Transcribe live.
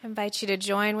I invite you to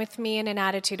join with me in an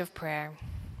attitude of prayer.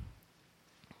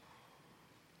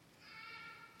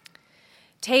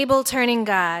 Table-turning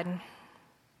God,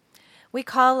 we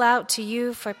call out to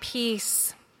you for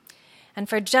peace and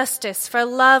for justice, for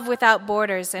love without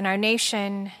borders in our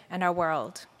nation and our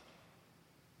world.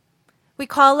 We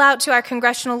call out to our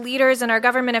congressional leaders and our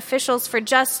government officials for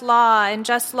just law and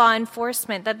just law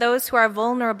enforcement, that those who are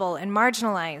vulnerable and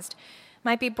marginalized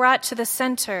might be brought to the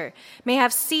center, may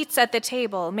have seats at the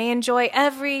table, may enjoy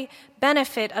every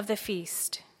benefit of the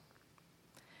feast.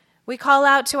 We call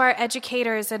out to our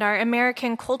educators and our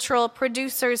American cultural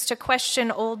producers to question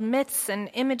old myths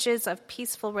and images of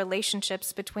peaceful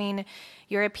relationships between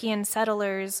European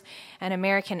settlers and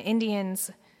American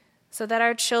Indians, so that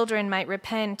our children might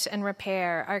repent and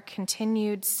repair our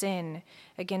continued sin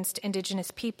against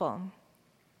indigenous people.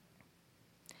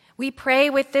 We pray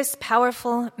with this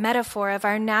powerful metaphor of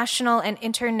our national and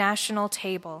international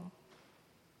table,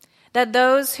 that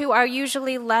those who are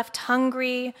usually left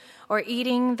hungry or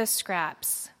eating the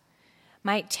scraps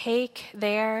might take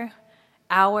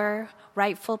our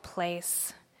rightful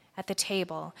place at the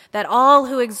table, that all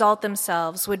who exalt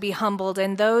themselves would be humbled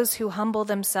and those who humble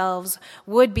themselves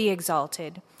would be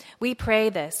exalted. We pray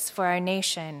this for our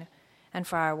nation and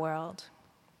for our world.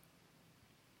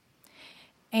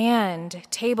 And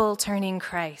table-turning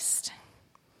Christ,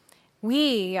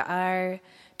 we are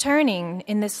turning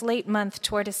in this late month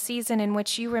toward a season in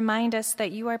which you remind us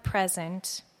that you are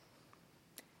present,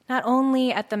 not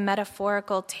only at the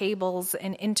metaphorical tables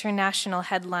in international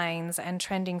headlines and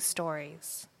trending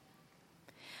stories,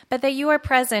 but that you are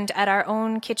present at our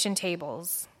own kitchen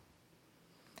tables,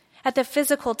 at the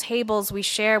physical tables we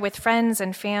share with friends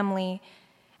and family,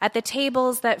 at the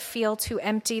tables that feel too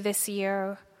empty this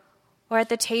year, or at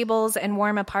the tables and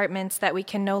warm apartments that we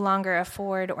can no longer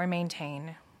afford or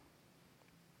maintain.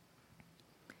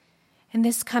 In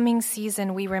this coming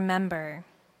season, we remember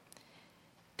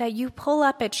that you pull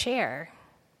up a chair,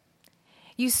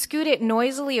 you scoot it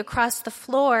noisily across the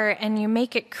floor, and you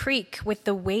make it creak with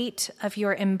the weight of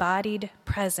your embodied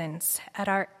presence at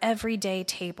our everyday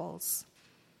tables.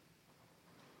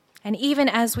 And even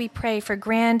as we pray for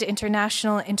grand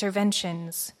international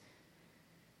interventions,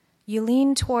 you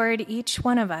lean toward each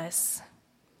one of us.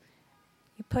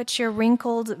 You put your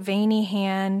wrinkled, veiny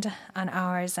hand on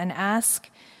ours and ask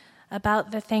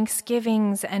about the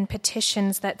thanksgivings and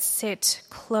petitions that sit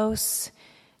close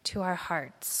to our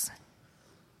hearts.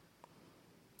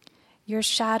 Your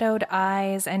shadowed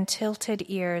eyes and tilted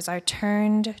ears are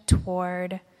turned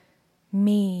toward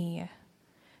me,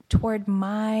 toward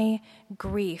my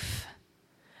grief,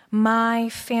 my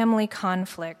family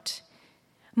conflict,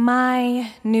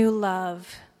 my new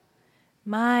love,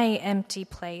 my empty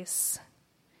place,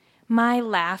 my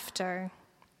laughter,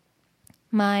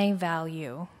 my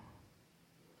value.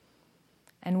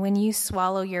 And when you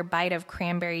swallow your bite of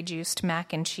cranberry-juiced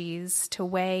mac and cheese to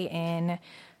weigh in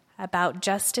about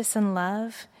justice and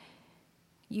love,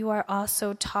 you are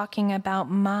also talking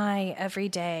about my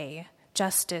everyday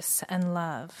justice and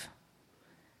love.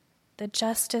 The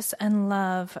justice and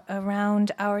love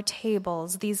around our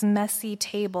tables, these messy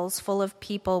tables full of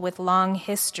people with long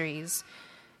histories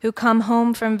who come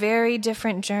home from very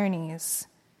different journeys.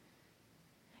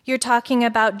 You're talking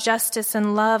about justice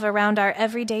and love around our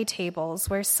everyday tables,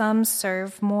 where some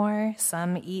serve more,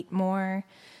 some eat more,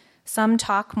 some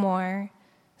talk more,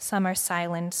 some are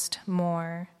silenced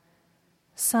more.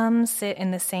 Some sit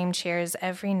in the same chairs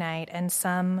every night, and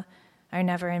some are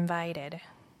never invited.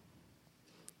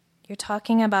 You're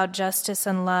talking about justice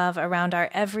and love around our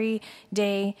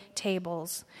everyday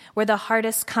tables, where the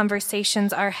hardest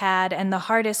conversations are had and the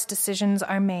hardest decisions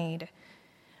are made,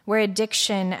 where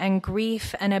addiction and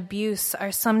grief and abuse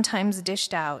are sometimes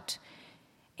dished out,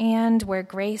 and where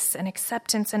grace and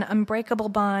acceptance and unbreakable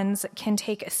bonds can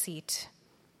take a seat.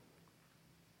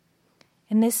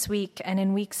 In this week and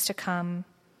in weeks to come,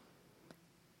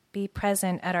 be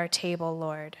present at our table,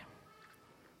 Lord.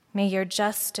 May your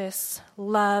justice,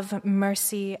 love,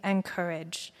 mercy, and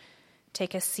courage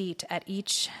take a seat at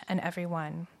each and every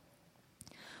one.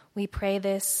 We pray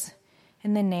this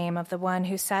in the name of the one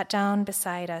who sat down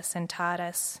beside us and taught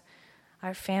us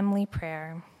our family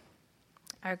prayer.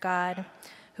 Our God,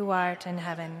 who art in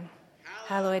heaven,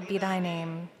 hallowed be thy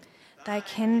name. Thy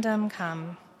kingdom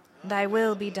come, thy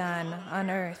will be done on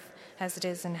earth as it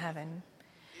is in heaven.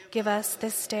 Give us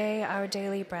this day our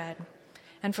daily bread,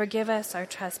 and forgive us our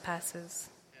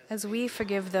trespasses, as we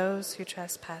forgive those who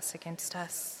trespass against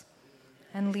us.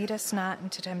 And lead us not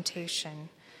into temptation,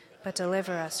 but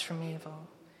deliver us from evil.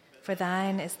 For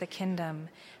thine is the kingdom,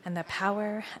 and the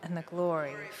power, and the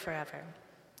glory forever.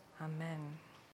 Amen.